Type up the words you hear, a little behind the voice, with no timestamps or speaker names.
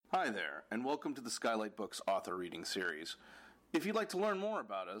Hi there, and welcome to the Skylight Books author reading series. If you'd like to learn more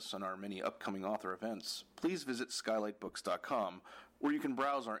about us and our many upcoming author events, please visit skylightbooks.com, where you can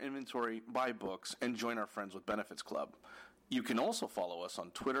browse our inventory, buy books, and join our Friends with Benefits Club. You can also follow us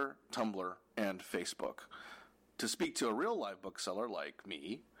on Twitter, Tumblr, and Facebook. To speak to a real live bookseller like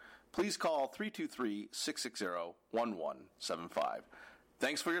me, please call 323-660-1175.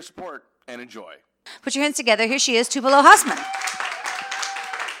 Thanks for your support, and enjoy. Put your hands together. Here she is, Tupelo Hussman.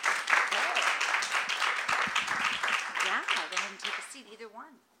 Either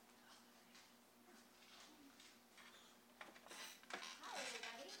one. Hi,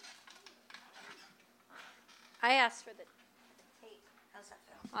 everybody. I asked for the tape. How's that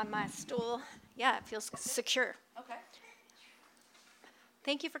feel? On my stool. Yeah, it feels secure. Okay.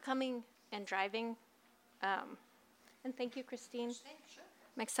 Thank you for coming and driving. And thank you, Christine. Sure.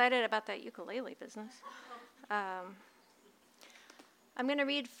 I'm excited about that ukulele business. I'm going to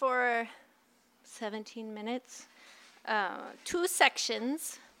read for 17 minutes. Two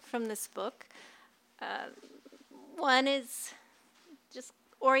sections from this book. One is just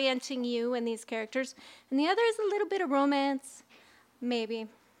orienting you and these characters, and the other is a little bit of romance, maybe,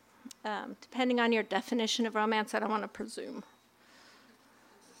 depending on your definition of romance. I don't want to presume.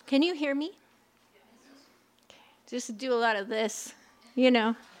 Can you hear me? Okay. Just do a lot of this, you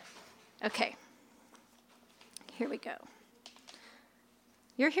know. Okay. Here we go.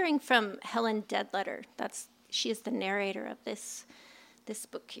 You're hearing from Helen Deadletter. She is the narrator of this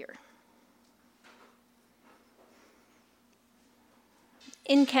book here.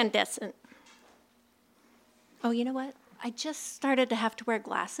 Incandescent. Oh, you know what? I just started to have to wear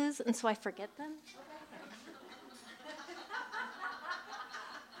glasses, and so I forget them.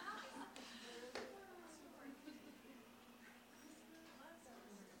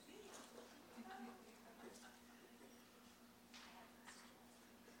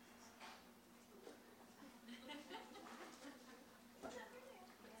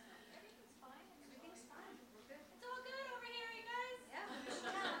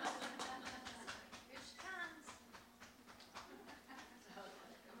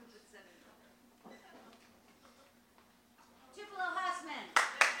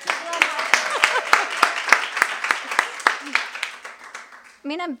 I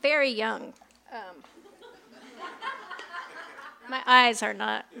mean, I'm very young. My eyes are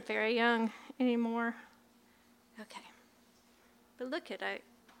not very young anymore. Okay. But look at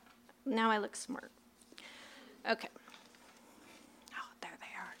now I look smart. Okay. Oh, there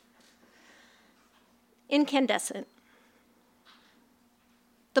they are. Incandescent.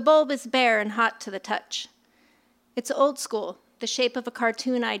 The bulb is bare and hot to the touch. It's old school, the shape of a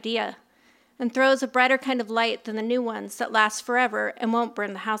cartoon idea, and throws a brighter kind of light than the new ones that last forever and won't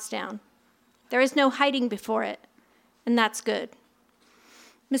burn the house down. There is no hiding before it, and that's good.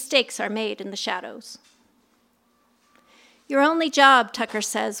 Mistakes are made in the shadows. Your only job, Tucker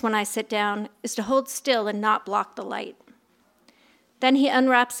says when I sit down, is to hold still and not block the light. Then he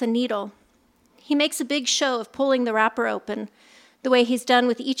unwraps a needle. He makes a big show of pulling the wrapper open, the way he's done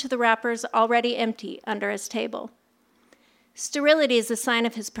with each of the wrappers already empty under his table. Sterility is a sign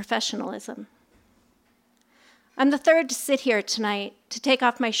of his professionalism. I'm the third to sit here tonight, to take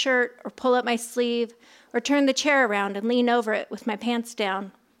off my shirt or pull up my sleeve or turn the chair around and lean over it with my pants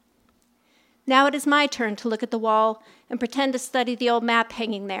down. Now it is my turn to look at the wall and pretend to study the old map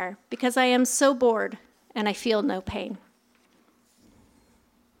hanging there because I am so bored and I feel no pain.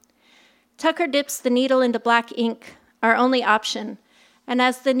 Tucker dips the needle into black ink, our only option, and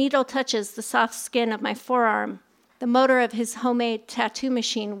as the needle touches the soft skin of my forearm, the motor of his homemade tattoo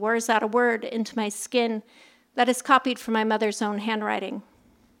machine whirs out a word into my skin that is copied from my mother's own handwriting.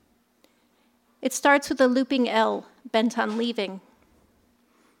 It starts with a looping L, bent on leaving.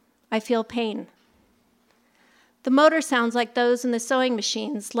 I feel pain. The motor sounds like those in the sewing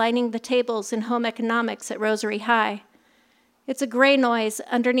machines lining the tables in home economics at Rosary High. It's a gray noise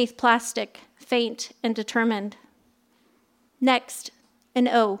underneath plastic, faint and determined. Next, an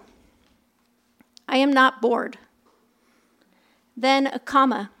O. I am not bored. Then a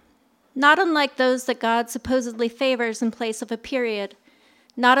comma, not unlike those that God supposedly favors in place of a period,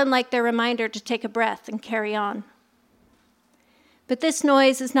 not unlike their reminder to take a breath and carry on. But this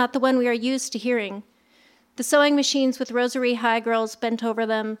noise is not the one we are used to hearing. The sewing machines with Rosary High girls bent over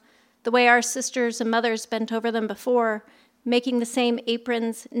them, the way our sisters and mothers bent over them before, making the same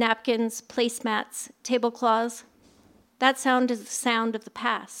aprons, napkins, placemats, tablecloths. That sound is the sound of the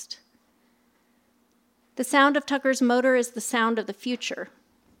past. The sound of Tucker's motor is the sound of the future,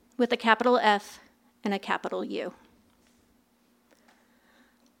 with a capital F and a capital U.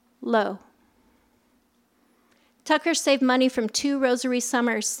 Low. Tucker saved money from 2 Rosary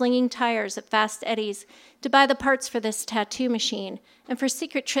summers slinging tires at Fast Eddie's to buy the parts for this tattoo machine and for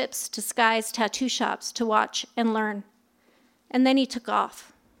secret trips to Sky's tattoo shops to watch and learn. And then he took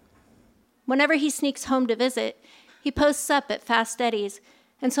off. Whenever he sneaks home to visit, he posts up at Fast Eddie's,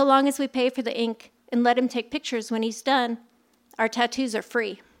 and so long as we pay for the ink and let him take pictures when he's done, our tattoos are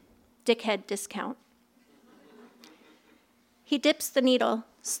free. Dickhead discount. He dips the needle,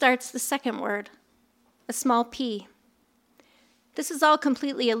 starts the second word, a small P. This is all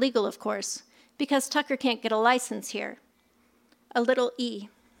completely illegal, of course, because Tucker can't get a license here. A little E.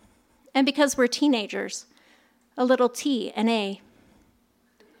 And because we're teenagers, a little T and A.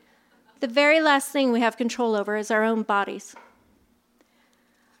 The very last thing we have control over is our own bodies.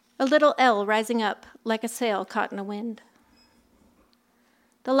 A little L rising up like a sail caught in a wind.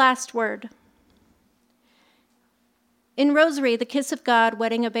 The last word. In Rosary, the kiss of God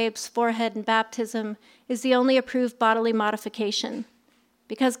wetting a babe's forehead in baptism is the only approved bodily modification,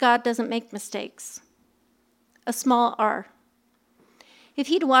 because God doesn't make mistakes. A small R. If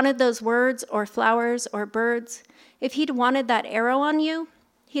he'd wanted those words or flowers or birds, if he'd wanted that arrow on you,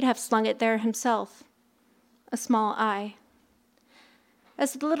 he'd have slung it there himself. A small I.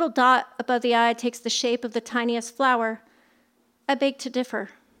 As the little dot above the I takes the shape of the tiniest flower, I beg to differ.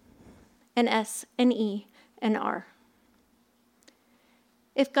 An S, an E, an R.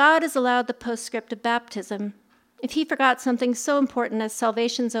 If God has allowed the postscript of baptism, if he forgot something so important as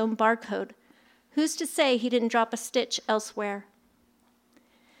salvation's own barcode, who's to say he didn't drop a stitch elsewhere?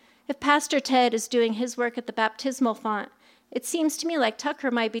 If Pastor Ted is doing his work at the baptismal font, it seems to me like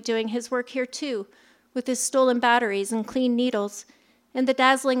Tucker might be doing his work here too, with his stolen batteries and clean needles, and the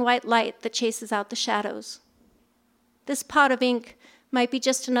dazzling white light that chases out the shadows. This pot of ink might be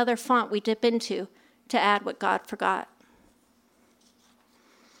just another font we dip into to add what God forgot.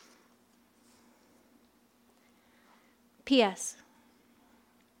 P.S.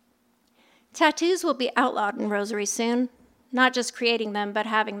 Tattoos will be outlawed in Rosary soon, not just creating them, but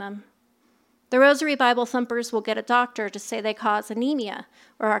having them. The Rosary Bible thumpers will get a doctor to say they cause anemia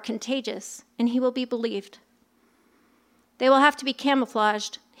or are contagious, and he will be believed. They will have to be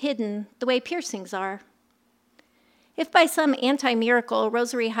camouflaged, hidden, the way piercings are. If by some anti-miracle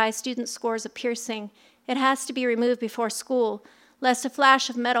Rosary High student scores a piercing, it has to be removed before school, lest a flash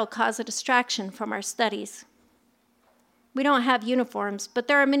of metal cause a distraction from our studies. We don't have uniforms, but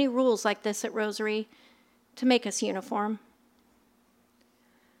there are many rules like this at Rosary to make us uniform.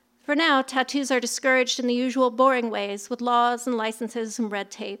 For now, tattoos are discouraged in the usual boring ways with laws and licenses and red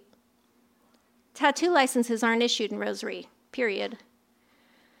tape. Tattoo licenses aren't issued in Rosary, period.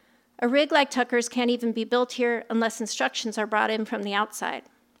 A rig like Tucker's can't even be built here unless instructions are brought in from the outside.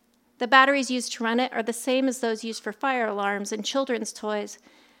 The batteries used to run it are the same as those used for fire alarms and children's toys,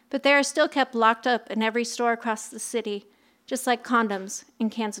 but they are still kept locked up in every store across the city, just like condoms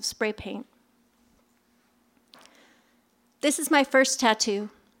and cans of spray paint. This is my first tattoo,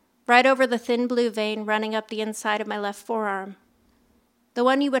 right over the thin blue vein running up the inside of my left forearm. The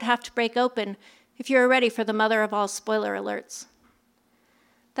one you would have to break open if you were ready for the mother of all spoiler alerts.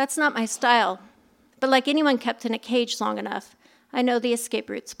 That's not my style, but like anyone kept in a cage long enough, I know the escape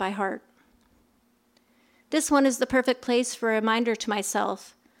routes by heart. This one is the perfect place for a reminder to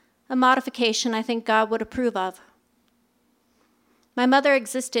myself, a modification I think God would approve of. My mother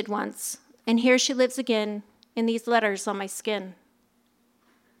existed once, and here she lives again in these letters on my skin.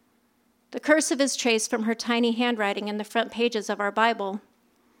 The cursive is traced from her tiny handwriting in the front pages of our Bible.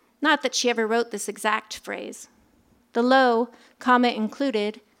 Not that she ever wrote this exact phrase. The low, comma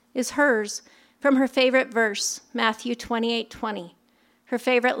included, is hers from her favorite verse, Matthew 28:20. Her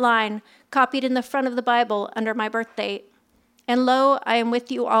favorite line, copied in the front of the Bible under my birth date. And lo, I am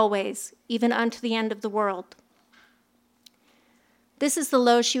with you always, even unto the end of the world. This is the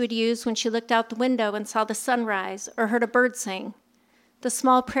low she would use when she looked out the window and saw the sun rise or heard a bird sing, the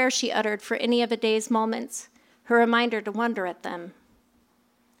small prayer she uttered for any of a day's moments, her reminder to wonder at them.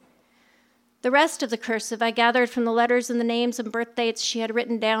 The rest of the cursive I gathered from the letters and the names and birth dates she had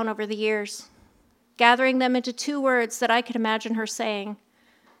written down over the years, gathering them into 2 words that I could imagine her saying,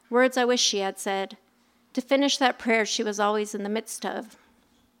 words I wish she had said, to finish that prayer she was always in the midst of,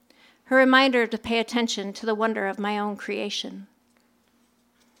 her reminder to pay attention to the wonder of my own creation.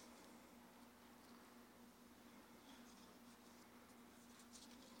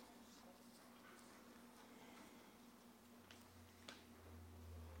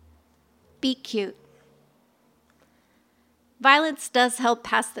 Be cute. Violence does help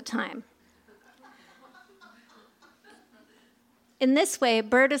pass the time. In this way,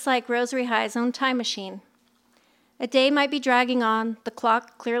 Bird is like Rosary High's own time machine. A day might be dragging on, the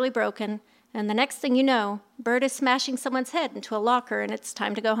clock clearly broken, And the next thing you know, Bird is smashing someone's head into a locker and it's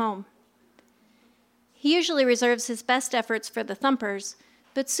time to go home. He usually reserves his best efforts for the thumpers,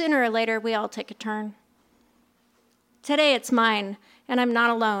 but sooner or later we all take a turn. Today it's mine, and I'm not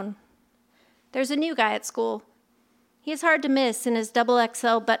alone. There's a new guy at school. He is hard to miss in his double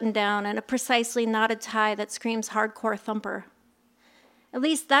XL button-down and a precisely knotted tie that screams hardcore thumper. At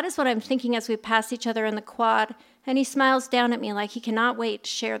least that is what I'm thinking as we pass each other in the quad, and he smiles down at me like he cannot wait to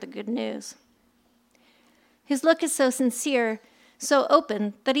share the good news. His look is so sincere, so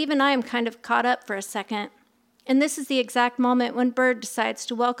open, that even I am kind of caught up for a second. And this is the exact moment when Bird decides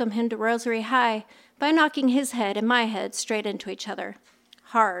to welcome him to Rosary High by knocking his head and my head straight into each other.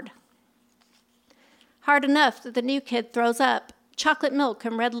 Hard. Hard enough that the new kid throws up chocolate milk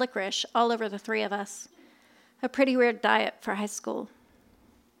and red licorice all over the three of us. A pretty weird diet for high school.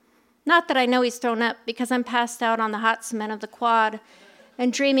 Not that I know he's thrown up, because I'm passed out on the hot cement of the quad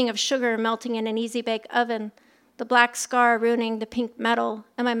and dreaming of sugar melting in an easy-bake oven, the black scar ruining the pink metal,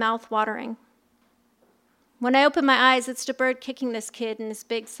 and my mouth watering. When I open my eyes, it's to Bird kicking this kid in his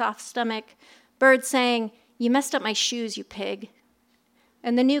big, soft stomach, Bird saying, "You messed up my shoes, you pig."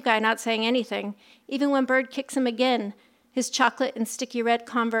 And the new guy not saying anything, even when Bird kicks him again, his chocolate and sticky red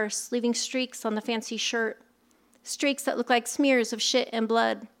Converse leaving streaks on the fancy shirt, streaks that look like smears of shit and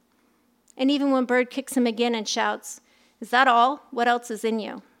blood. And even when Bird kicks him again and shouts, "Is that all? What else is in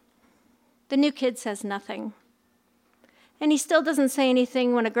you?" The new kid says nothing. And he still doesn't say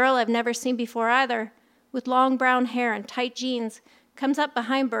anything when a girl I've never seen before either, with long brown hair and tight jeans, comes up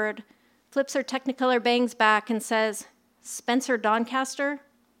behind Bird, flips her Technicolor bangs back, and says, "Spencer Doncaster?"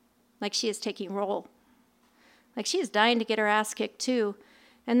 Like she is taking roll. Like she is dying to get her ass kicked too,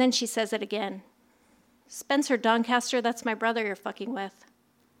 and then she says it again. "Spencer Doncaster, that's my brother you're fucking with."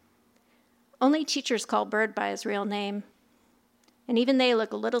 Only teachers call Bird by his real name, and even they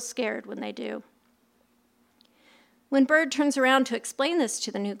look a little scared when they do. When Bird turns around to explain this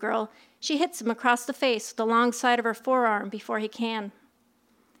to the new girl, she hits him across the face with the long side of her forearm before he can.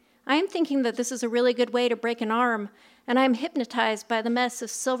 I am thinking that this is a really good way to break an arm, and I am hypnotized by the mess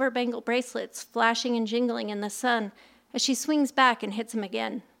of silver bangle bracelets flashing and jingling in the sun as she swings back and hits him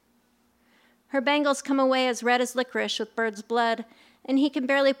again. Her bangles come away as red as licorice with Bird's blood, and he can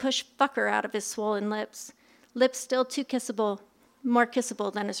barely push fucker out of his swollen lips, lips still too kissable, more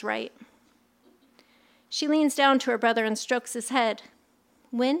kissable than is right. She leans down to her brother and strokes his head.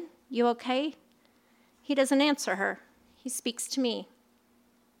 "Win, you okay?" He doesn't answer her. He speaks to me.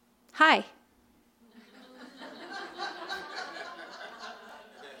 "Hi."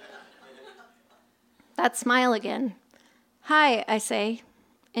 That smile again. "Hi," I say,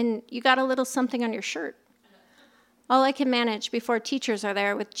 "and you got a little something on your shirt." All I can manage before teachers are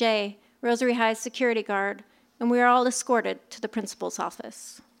there with Jay, Rosary High's security guard, and we are all escorted to the principal's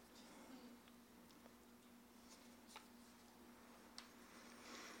office.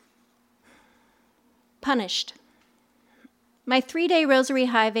 Punished. My 3-day Rosary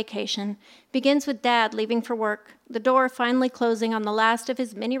High vacation begins with Dad leaving for work, the door finally closing on the last of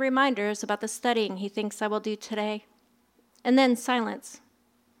his many reminders about the studying he thinks I will do today. And then silence.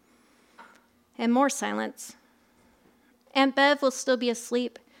 And more silence. Aunt Bev will still be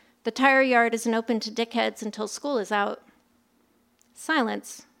asleep. The tire yard isn't open to dickheads until school is out.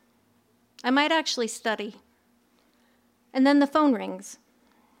 Silence. I might actually study. And then the phone rings.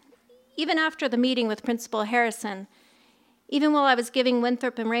 Even after the meeting with Principal Harrison, even while I was giving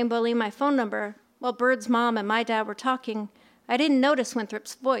Winthrop and Rainbow Lee my phone number, while Bird's mom and my dad were talking, I didn't notice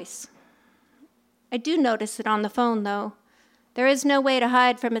Winthrop's voice. I do notice it on the phone, though. There is no way to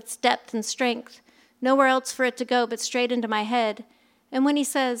hide from its depth and strength, nowhere else for it to go but straight into my head. And when he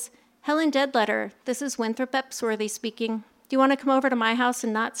says, "Helen Deadletter, this is Winthrop Epsworthy speaking. Do you want to come over to my house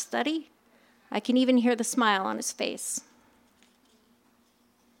and not study?" I can even hear the smile on his face.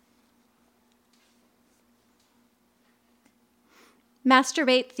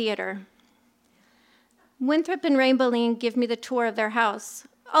 Masturbate Theater. Winthrop and Rainbow Lee give me the tour of their house,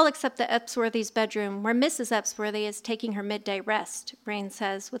 all except the Epsworthy's bedroom, where Mrs. Epsworthy is taking her midday rest, Rain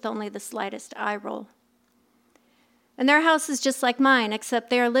says, with only the slightest eye roll. And their house is just like mine,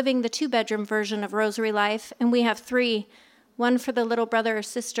 except they are living the 2-bedroom version of Rosary life, and we have 3, one for the little brother or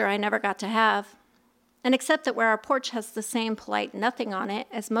sister I never got to have. And except that where our porch has the same polite nothing on it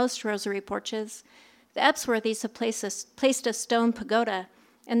as most Rosary porches, the Epsworthys have placed a stone pagoda,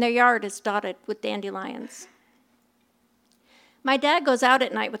 and their yard is dotted with dandelions. My dad goes out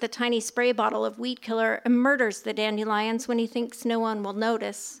at night with a tiny spray bottle of weed killer and murders the dandelions when he thinks no one will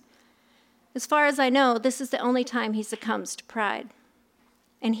notice. As far as I know, this is the only time he succumbs to pride.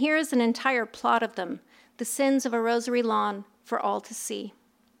 And here is an entire plot of them, the sins of a Rosary lawn for all to see.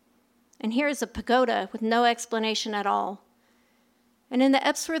 and here is a pagoda with no explanation at all. And in the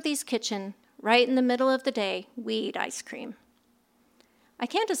Epsworthy's kitchen, right in the middle of the day, we eat ice cream. I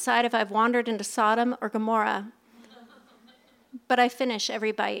can't decide if I've wandered into Sodom or Gomorrah, but I finish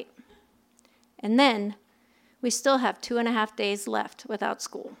every bite. And then we still have 2.5 days left without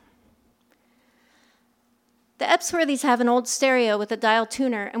school. The Epsworthys have an old stereo with a dial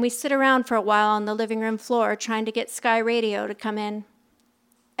tuner, and we sit around for a while on the living room floor trying to get Sky Radio to come in.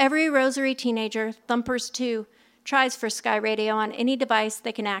 Every Rosary teenager, Thumpers too, tries for Sky Radio on any device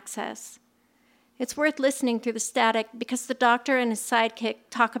they can access. It's worth listening through the static because the doctor and his sidekick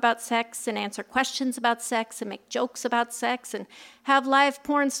talk about sex and answer questions about sex and make jokes about sex and have live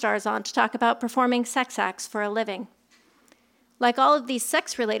porn stars on to talk about performing sex acts for a living. Like all of these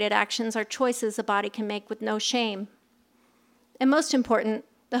sex-related actions are choices a body can make with no shame. And most important,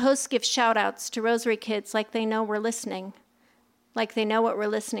 the hosts give shout-outs to Rosary kids like they know we're listening, like they know what we're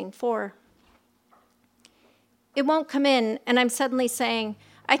listening for. It won't come in, and I'm suddenly saying,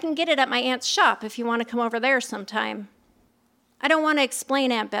 I can get it at my aunt's shop if you want to come over there sometime. I don't want to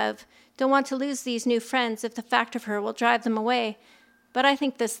explain Aunt Bev, don't want to lose these new friends if the fact of her will drive them away, but I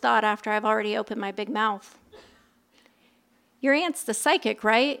think this thought after I've already opened my big mouth. Your aunt's the psychic,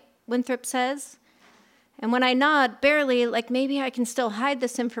 right? Winthrop says. And when I nod, barely, like maybe I can still hide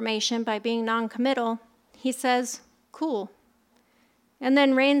this information by being non-committal, he says, cool. And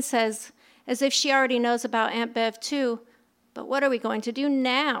then Rain says, as if she already knows about Aunt Bev too, but what are we going to do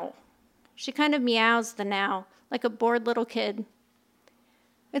now? She kind of meows the now, like a bored little kid.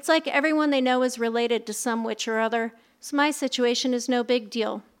 It's like everyone they know is related to some witch or other, so my situation is no big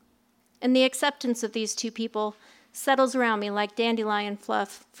deal. And the acceptance of these two people settles around me like dandelion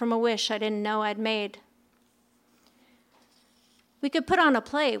fluff from a wish I didn't know I'd made. We could put on a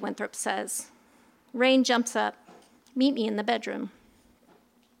play, Winthrop says. Rain jumps up. Meet me in the bedroom.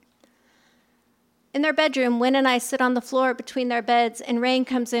 In their bedroom, Wynn and I sit on the floor between their beds, and Rain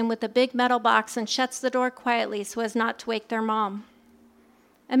comes in with a big metal box and shuts the door quietly so as not to wake their mom.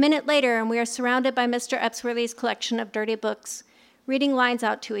 A minute later, and we are surrounded by Mr. Epsworthy's collection of dirty books, reading lines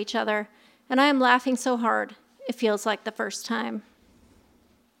out to each other, and I am laughing so hard, it feels like the first time.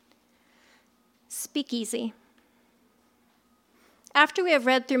 Speakeasy. After we have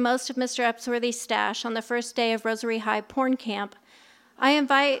read through most of Mr. Epsworthy's stash on the first day of Rosary High porn camp, I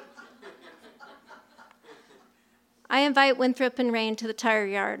invite Winthrop and Rain to the tire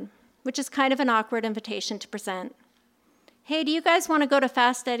yard, which is kind of an awkward invitation to present. Hey, do you guys want to go to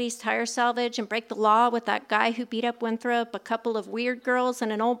Fast Eddie's Tire Salvage and break the law with that guy who beat up Winthrop, a couple of weird girls,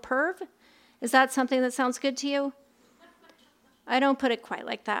 and an old perv? Is that something that sounds good to you? I don't put it quite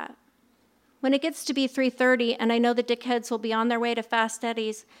like that. When it gets to be 3:30 and I know the dickheads will be on their way to Fast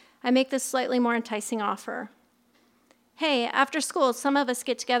Eddie's, I make this slightly more enticing offer. Hey, after school, some of us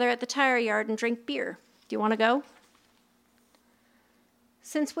get together at the tire yard and drink beer. Do you want to go?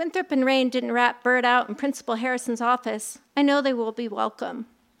 Since Winthrop and Rain didn't rat Bird out in Principal Harrison's office, I know they will be welcome,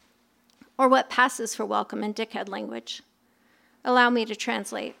 or what passes for welcome in dickhead language. Allow me to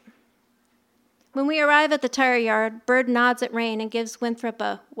translate. When we arrive at the tire yard, Bird nods at Rain and gives Winthrop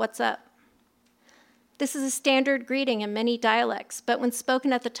a "what's up?" This is a standard greeting in many dialects, but when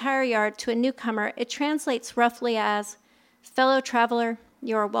spoken at the tire yard to a newcomer, it translates roughly as, "Fellow traveler,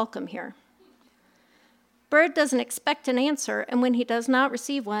 you are welcome here." Bird doesn't expect an answer, and when he does not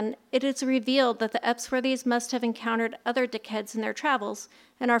receive one, it is revealed that the Epsworthys must have encountered other dickheads in their travels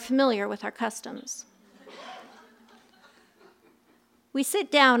and are familiar with our customs. We sit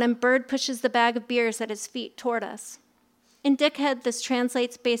down, and Bird pushes the bag of beers at his feet toward us. In dickhead, this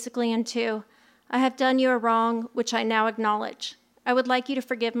translates basically into, I have done you a wrong, which I now acknowledge. I would like you to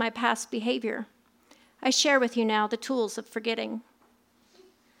forgive my past behavior. I share with you now the tools of forgetting.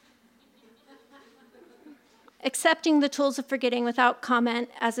 Accepting the tools of forgetting without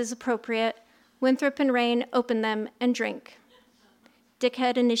comment, as is appropriate, Winthrop and Rain open them and drink.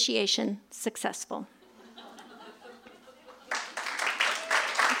 Dickhead initiation successful.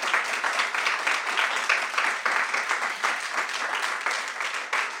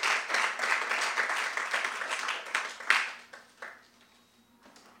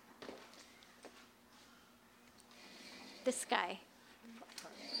 This guy.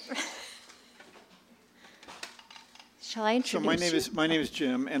 Shall I introduce you? My name is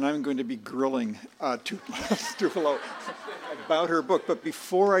Jim, and I'm going to be grilling Tupelo about her book. But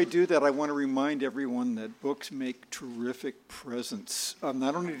before I do that, I want to remind everyone that books make terrific presents.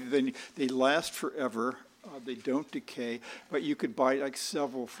 Not only do they last forever, they don't decay, but you could buy like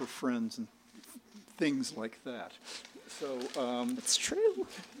several for friends and things like that. So it's true.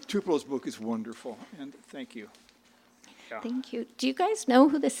 Tupelo's book is wonderful, and thank you. Yeah. Thank you. Do you guys know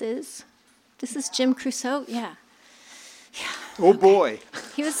who this is? This is Jim Crusoe. Yeah. Oh, boy.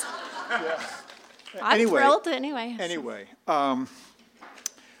 He was. I'm thrilled. Anyway. I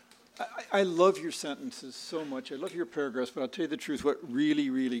love your sentences so much. I love your paragraphs, but I'll tell you the truth. What really,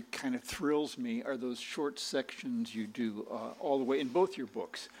 really kind of thrills me are those short sections you do all the way in both your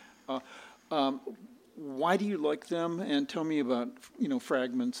books. Why do you like them? And tell me about,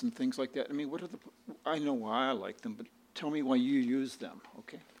 fragments and things like that. I mean, I know why I like them, but tell me why you use them,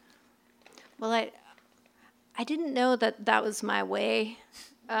 okay? Well, I didn't know that was my way.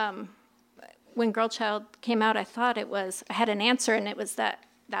 When Girl Child came out, I thought I had an answer, and it was that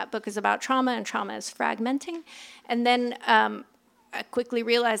book is about trauma, and trauma is fragmenting. And then I quickly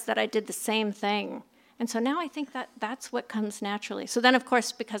realized that I did the same thing. And so now I think that's what comes naturally. So then, of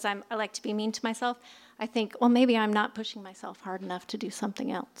course, because I like to be mean to myself, I think, well, maybe I'm not pushing myself hard enough to do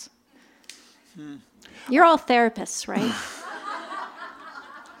something else. You're all therapists, right?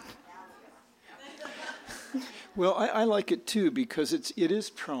 Well, I like it too because it is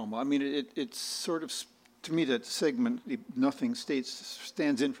trauma. I mean, it's sort of, to me, that segment, nothing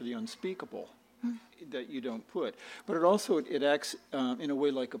stands in for the unspeakable that you don't put. But it acts in a way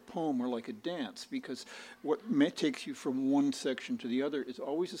like a poem or like a dance, because what takes you from one section to the other is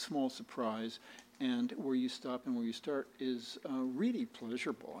always a small surprise, and where you stop and where you start is really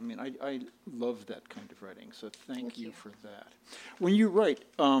pleasurable. I mean, I love that kind of writing, so thank you for that. When you write,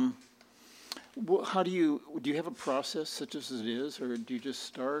 how do you have a process such as it is, or do you just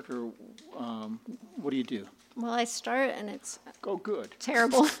start, or what do you do? Well, I start and it's good.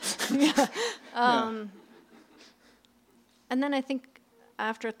 Terrible. Yeah. And then I think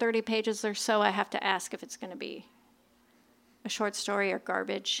after 30 pages or so, I have to ask if it's going to be a short story or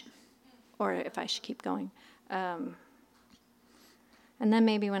garbage, or if I should keep going. And then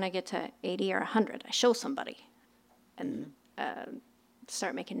maybe when I get to 80 or 100, I show somebody and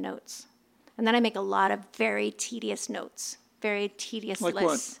start making notes. And then I make a lot of very tedious notes, very tedious like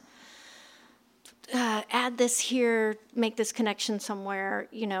lists. What? Add this here, make this connection somewhere,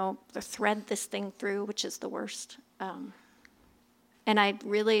 thread this thing through, which is the worst. And I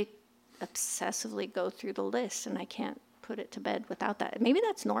really obsessively go through the list, and I can't put it to bed without that. Maybe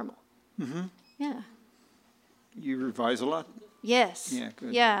that's normal. Mm-hmm. Yeah. You revise a lot? Yes. Yeah,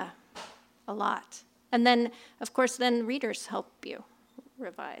 good. Yeah, a lot. And then, of course, readers help you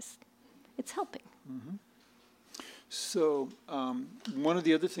revise. It's helping. Mm-hmm. So one of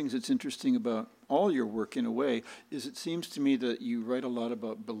the other things that's interesting about all your work, in a way, is it seems to me that you write a lot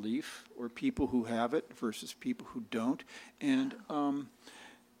about belief, or people who have it versus people who don't. And I'm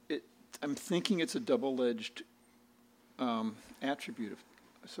thinking it's a double-edged attribute.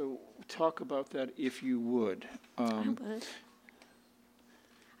 So talk about that, if you would. I would.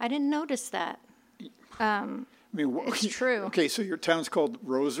 I didn't notice that. It's true. Okay, so your town's called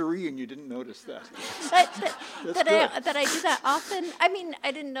Rosary, and you didn't notice that. That I do that often. I mean,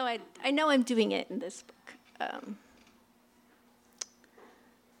 I didn't know. I know I'm doing it in this book.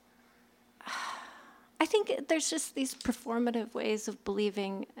 I think there's just these performative ways of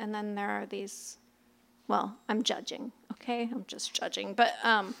believing, and then there are these. Well, I'm judging. Okay, I'm just judging. But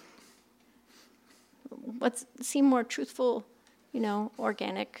what seem more truthful,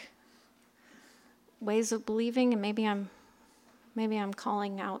 organic ways of believing, and maybe I'm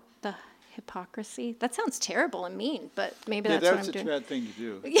calling out the hypocrisy. That sounds terrible and mean, but maybe that's what I'm doing. That's a bad thing to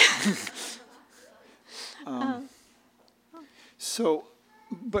do. Yeah. So,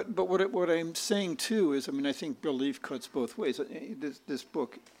 but what I'm saying too is, I think belief cuts both ways. This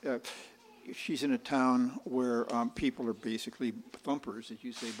book, she's in a town where people are basically thumpers, as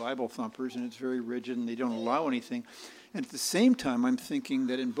you say, Bible thumpers, and it's very rigid, and they don't allow anything. And at the same time, I'm thinking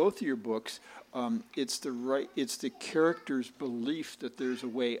that in both of your books, it's the character's belief that there's a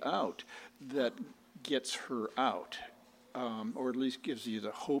way out that gets her out, or at least gives you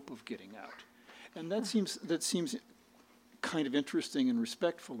the hope of getting out. And that seems kind of interesting and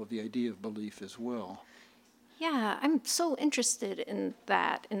respectful of the idea of belief as well. Yeah, I'm so interested in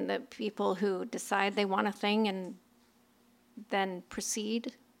that, in the people who decide they want a thing and then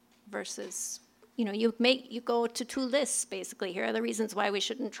proceed versus, you go to two lists, basically. Here are the reasons why we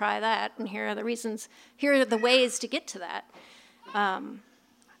shouldn't try that, and here are the ways to get to that. I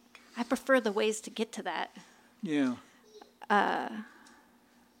prefer the ways to get to that. Yeah. I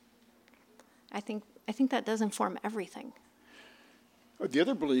think that does inform everything. The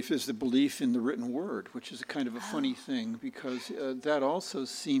other belief is the belief in the written word, which is a kind of a funny thing, because that also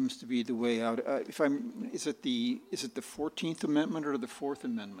seems to be the way out. Is it the 14th Amendment or the Fourth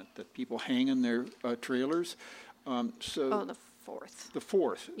Amendment that people hang in their trailers? The fourth. The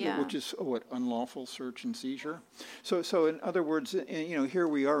fourth, Yeah. which is what, unlawful search and seizure. So in other words, here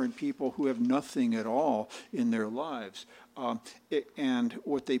we are in people who have nothing at all in their lives, and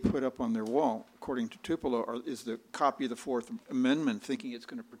what they put up on their wall, according to Tupelo, is the copy of the Fourth Amendment, thinking it's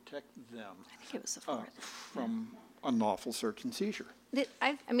going to protect them I think it was the fourth. from unlawful search and seizure.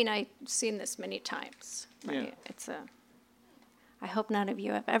 I've seen this many times. Right? Yeah. I hope none of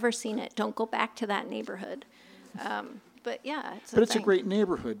you have ever seen it. Don't go back to that neighborhood. But yeah, it's But it's thing. a great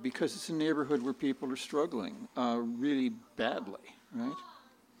neighborhood because it's a neighborhood where people are struggling really badly, right?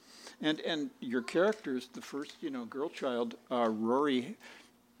 And your characters, the first, girl child, Rory,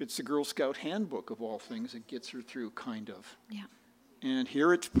 it's the Girl Scout handbook of all things that gets her through, kind of. Yeah. And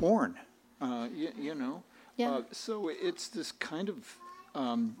here it's porn, Yeah. So it's this kind of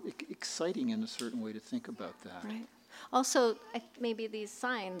exciting in a certain way to think about that. Right. Also, maybe these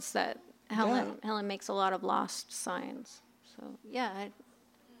signs that Helen makes a lot of lost signs. So yeah,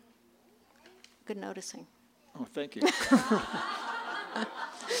 good noticing. Oh, thank you.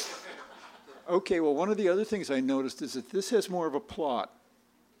 Okay, well, one of the other things I noticed is that this has more of a plot.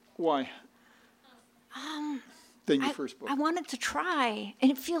 Why? Than your first book. I wanted to try, and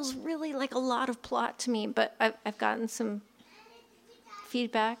it feels really like a lot of plot to me, but I've gotten some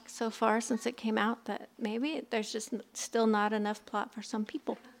feedback so far since it came out that maybe there's just still not enough plot for some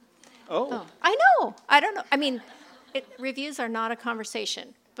people. Oh. I know. I don't know. I mean, reviews are not a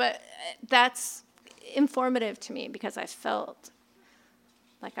conversation, but that's informative to me because I felt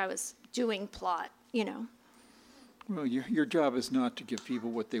like I was doing plot, Well, your job is not to give people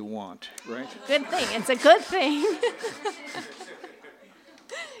what they want, right? Good thing. It's a good thing.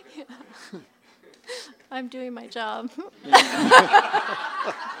 Yeah. I'm doing my job.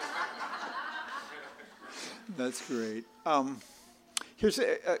 That's great. Here's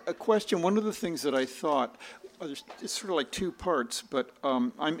a question. One of the things that I thought, it's sort of like two parts, but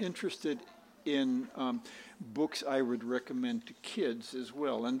I'm interested in books I would recommend to kids as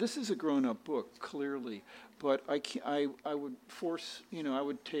well. And this is a grown-up book, clearly, but I would force, I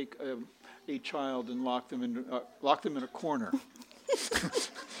would take a child and lock them in a corner.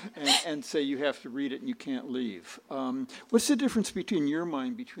 and say you have to read it and you can't leave. What's the difference in your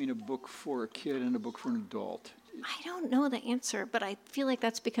mind between a book for a kid and a book for an adult? I don't know the answer, but I feel like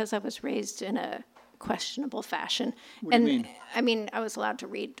that's because I was raised in a questionable fashion. What do you mean? I mean, I was allowed to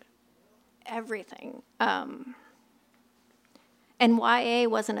read everything. And YA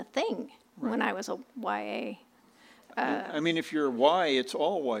wasn't a thing when I was a YA. I mean, if you're Y, it's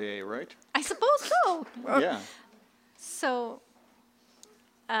all YA, right? I suppose so. Yeah. So,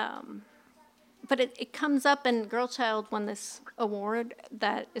 but it comes up, and Girl Child won this award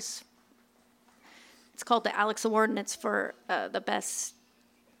that is, it's called the Alex Award, and it's for the best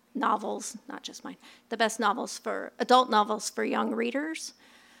novels, not just mine, the best novels for, adult novels for young readers.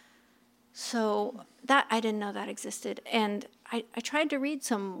 So that, I didn't know that existed. And I tried to read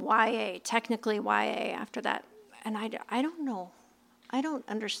some YA, technically YA after that, and I don't know. I don't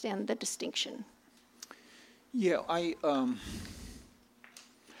understand the distinction. Yeah,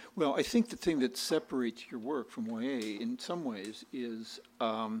 well, I think the thing that separates your work from YA in some ways is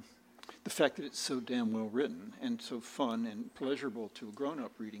the fact that it's so damn well written and so fun and pleasurable to a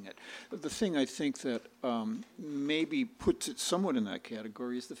grown-up reading it. The thing I think that maybe puts it somewhat in that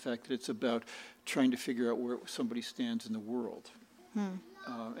category is the fact that it's about trying to figure out where somebody stands in the world.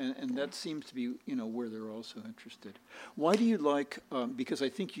 And that seems to be, where they're also interested. Why do you like, because I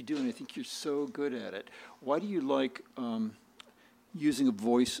think you do, and I think you're so good at it, why do you like using a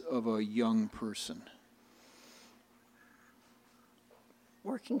voice of a young person?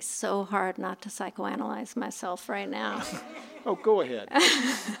 Working so hard not to psychoanalyze myself right now. Oh, go ahead.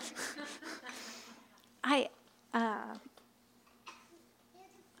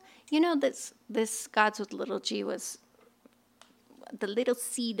 This Gods with little g was, the little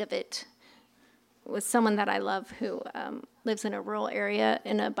seed of it was someone that I love who lives in a rural area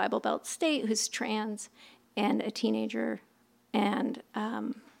in a Bible Belt state, who's trans and a teenager, and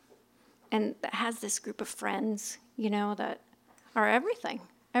that has this group of friends, that are everything,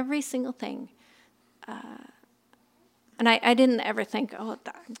 every single thing. And I didn't ever think, I'm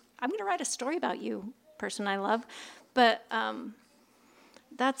going to write a story about you, person I love. But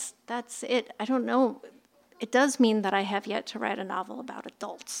that's it. I don't know. It does mean that I have yet to write a novel about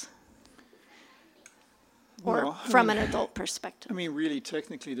adults. Or from an adult perspective. I mean, really,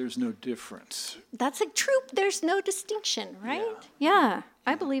 technically, there's no difference. That's true. There's no distinction, right? Yeah,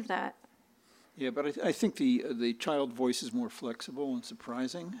 I believe that. Yeah, but I think the child voice is more flexible and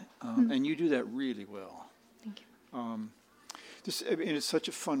surprising, and you do that really well. Thank you. It's such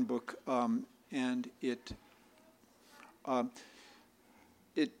a fun book, and it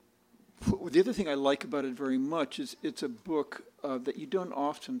the other thing I like about it very much is it's a book that you don't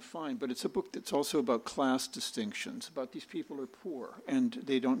often find, but it's a book that's also about class distinctions, about these people are poor and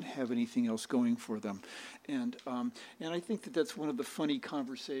they don't have anything else going for them. And I think that that's one of the funny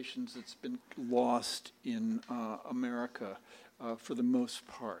conversations that's been lost in America for the most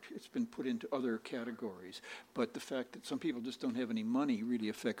part. It's been put into other categories, but the fact that some people just don't have any money really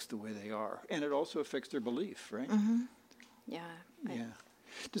affects the way they are. And it also affects their belief, right? Mm-hmm. Yeah. Yeah.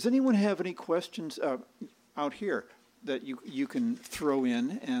 Does anyone have any questions out here that you can throw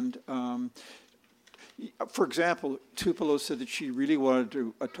in? And for example, Tupelo said that she really wanted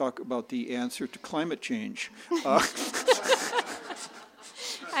to talk about the answer to climate change.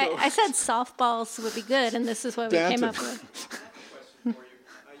 I said softballs would be good, and this is what we came up with. Question for you.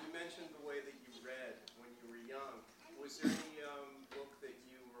 You mentioned the way that you read when you were young. Was there any book that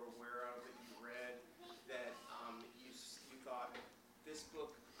you were aware of that you read that you thought, this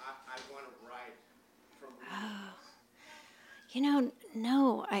book I want to write from reading this?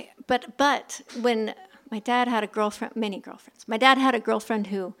 No. But when my dad had a girlfriend, many girlfriends. My dad had a girlfriend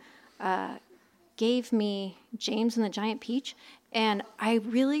who gave me James and the Giant Peach, and I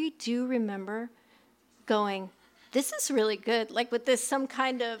really do remember going, this is really good, like with this some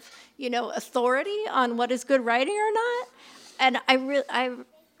kind of, authority on what is good writing or not. And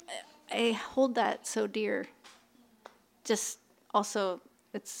I hold that so dear. Just also,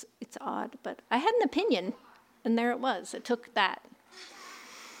 it's odd, but I had an opinion, and there it was. It took that.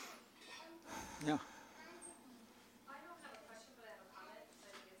 Yeah. I don't have a question, but I have a comment because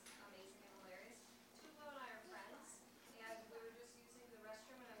I think it's amazing and hilarious. Tupelo and I are friends, and we were just using the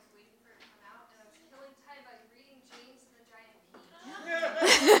restroom, and I was waiting for it to come out, and I was killing time by reading James and the Giant Peach.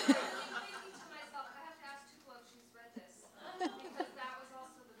 I'm thinking to myself, I have to ask Tupelo if she's read this, because that was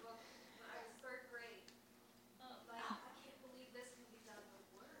also the book when I was third grade. Like, I can't believe this can be done with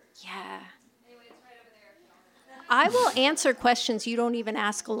words. Yeah. Anyway, it's right over there. I will answer questions you don't even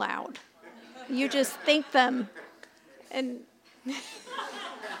ask aloud. You just think them, and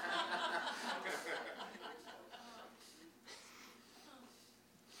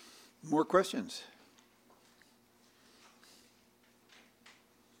More questions?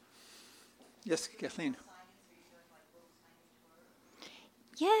 Yes, Kathleen.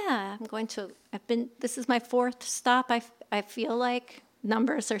 yeah, this is my fourth stop. I feel like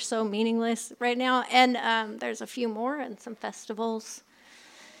numbers are so meaningless right now, and there's a few more and some festivals.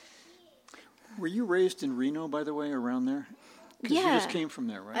 Were you raised in Reno, by the way, around there? 'Cause Yeah. you just came from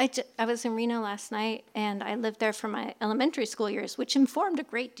there, right? I was in Reno last night, and I lived there for my elementary school years, which informed a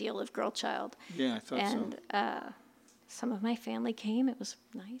great deal of Girl Child. Yeah, I thought And so. some of my family came. It was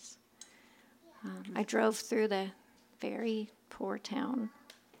nice. I drove through the very poor town.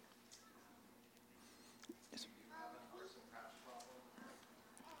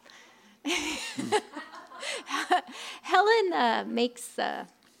 Helen makes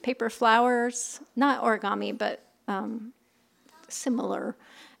paper flowers, not origami, but similar.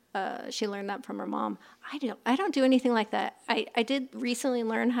 She learned that from her mom. I don't do anything like that. I did recently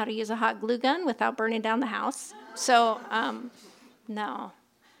learn how to use a hot glue gun without burning down the house. So, no.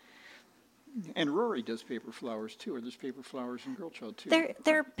 And Rory does paper flowers too, or there's paper flowers in Girl Child too.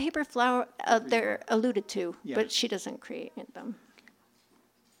 They're paper flower. They're alluded to, Yeah. but she doesn't create them.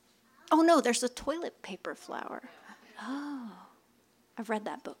 Oh no, there's a toilet paper flower. Oh, I've read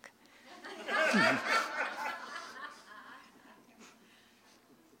that book. Actually,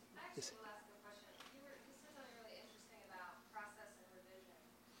 will ask a question. You said something really interesting about process and revision.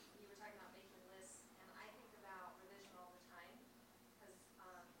 You were talking about making lists, and I think about revision all the time because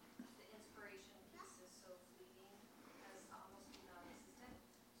the inspiration piece is so fleeting as almost be non-existent.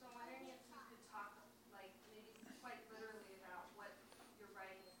 So I'm wondering if you could talk, like maybe quite literally about what your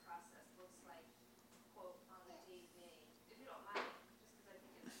writing process looks like, quote, on the date May, if you don't mind, just because I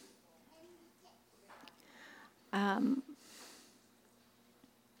think it's useful.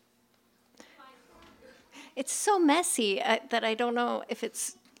 It's so messy that I don't know if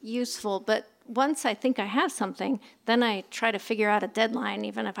it's useful, but once I think I have something, then I try to figure out a deadline,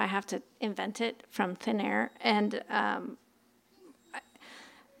 even if I have to invent it from thin air. And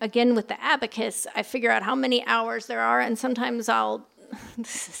again, with the abacus, I figure out how many hours there are, and sometimes I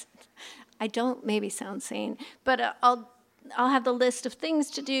don't maybe sound sane, but I'll have the list of things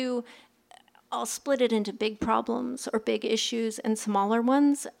to do. I'll split it into big problems or big issues and smaller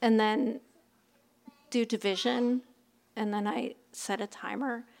ones, and then do division, and then I set a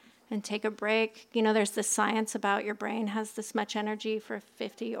timer and take a break. There's this science about your brain has this much energy for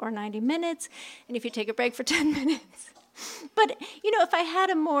 50 or 90 minutes, and if you take a break for 10 minutes. But, if I had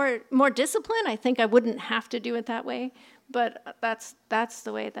a more discipline, I think I wouldn't have to do it that way. But that's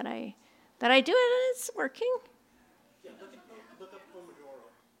the way that I that I do it and it's working. Yeah, look up Pomodoro.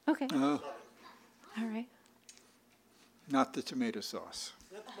 Okay. Oh, All right. not the tomato sauce.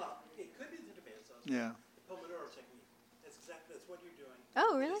 Well, it could be the tomato sauce. Yeah. The Pomodoro technique. That's what you're doing.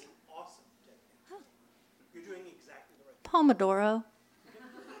 Oh, really? It's an awesome technique. You're doing exactly the right thing. Pomodoro.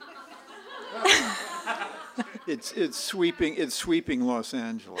 It's sweeping Los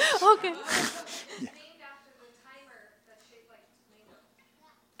Angeles. Okay. Named after the timer that's shaped like a tomato.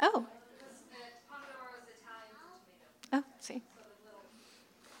 Oh. Because Pomodoro is Italian for tomato. Oh, see. So the little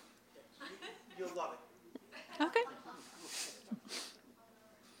You'll love it. Okay.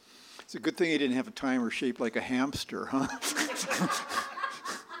 It's a good thing he didn't have a timer shaped like a hamster, huh?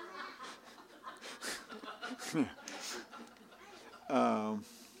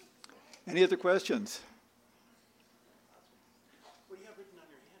 Any other questions? What do you have written on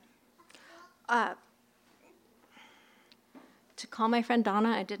your hand? To call my friend Donna,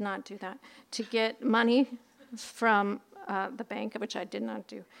 I did not do that. To get money from the bank, which I did not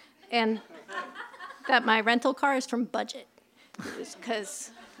do. And that my rental car is from budget.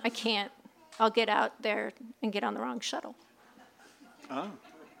 Because I can't. I'll get out there and get on the wrong shuttle. Oh.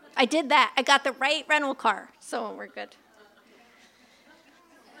 I did that. I got the right rental car. So we're good.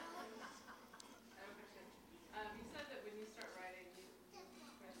 You said that when you start writing, you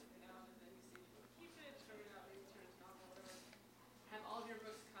write it down and then you see if you keep it, turn it out, maybe turn it into a novel, whatever. Have all of your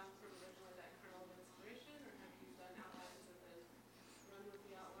books come from originally that kernel of inspiration, or have you done outlines and then run with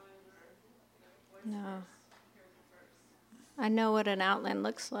the outline, or what's No. character first? I know what an outline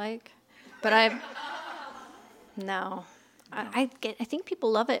looks like, but no. I think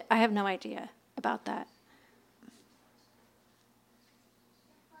people love it. I have no idea about that.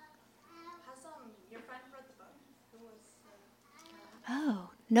 Has your friend read the book? Who was Oh,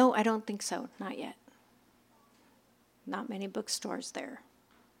 no, I don't think so. Not yet. Not many bookstores there.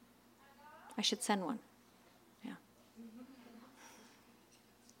 I should send one. Yeah.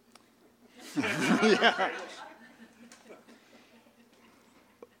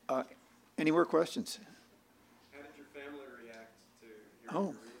 Any more questions? How did your family react to your Oh,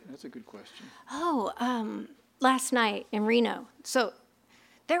 reading? that's a good question. Oh, last night in Reno. So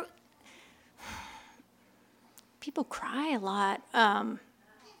people cry a lot.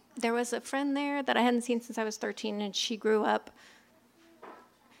 There was a friend there that I hadn't seen since I was 13, and she grew up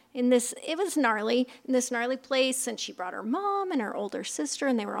in this, it was gnarly, in this gnarly place, and she brought her mom and her older sister,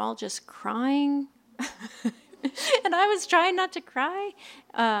 and they were all just crying. And I was trying not to cry.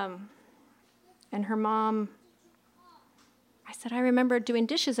 And her mom, I said, I remember doing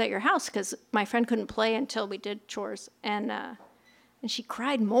dishes at your house because my friend couldn't play until we did chores. And she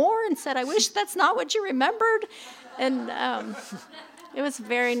cried more and said, I wish that's not what you remembered. And it was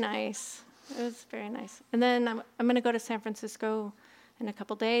very nice. It was very nice. And then I'm going to go to San Francisco in a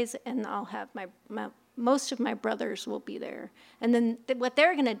couple days, and I'll have most of my brothers will be there. And then what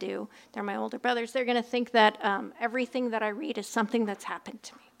they're going to do, they're my older brothers, they're going to think that everything that I read is something that's happened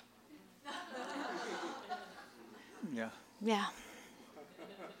to me. Yeah. Yeah.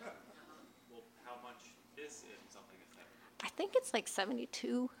 Well, how much is in something that's happened? I think it's like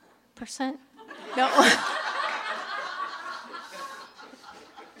 72%. No.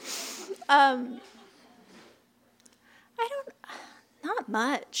 Not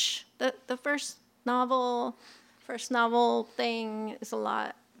much. The first novel thing is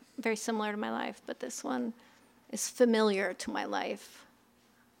very similar to my life, but this one is familiar to my life.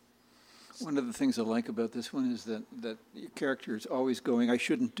 One of the things I like about this one is that your character is always going, I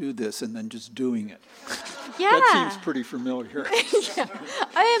shouldn't do this, and then just doing it. Yeah. That seems pretty familiar. Yeah.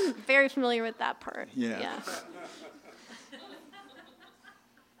 I am very familiar with that part. Yeah.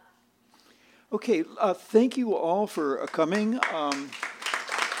 Okay, thank you all for coming.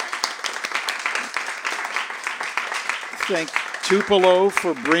 Thank Tupelo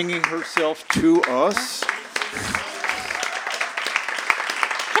for bringing herself to us.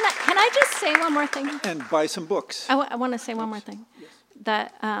 Can I just say one more thing? And buy some books. I want to say one more thing.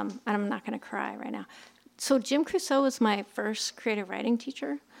 That and I'm not going to cry right now. So Jim Crusoe was my first creative writing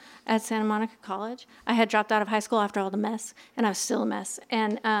teacher at Santa Monica College. I had dropped out of high school after all the mess, and I was still a mess.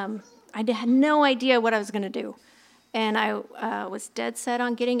 And I had no idea what I was going to do. And I was dead set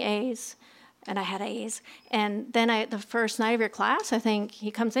on getting A's, and I had A's. And then the first night of your class, I think,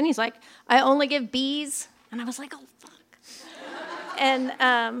 he comes in, he's like, I only give B's. And I was like, oh, fuck.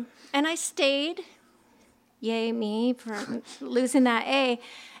 And I stayed. Yay me for losing that A.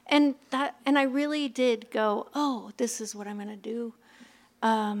 And I really did go, oh, this is what I'm going to do.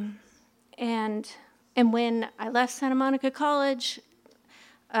 And when I left Santa Monica College,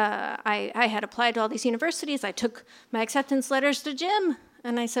 I had applied to all these universities. I took my acceptance letters to Jim,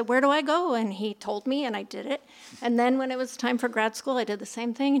 And I said, where do I go? And he told me, and I did it. And then when it was time for grad school, I did the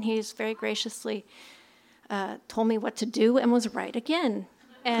same thing, and he's very graciously told me what to do and was right again.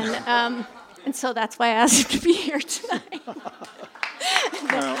 And so that's why I asked him to be here tonight.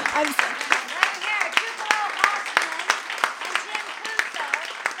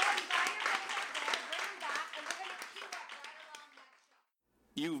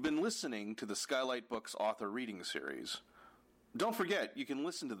 You've been listening to the Skylight Books author reading series. Don't forget, you can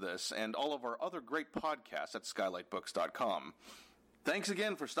listen to this and all of our other great podcasts at skylightbooks.com. Thanks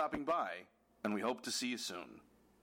again for stopping by, and we hope to see you soon.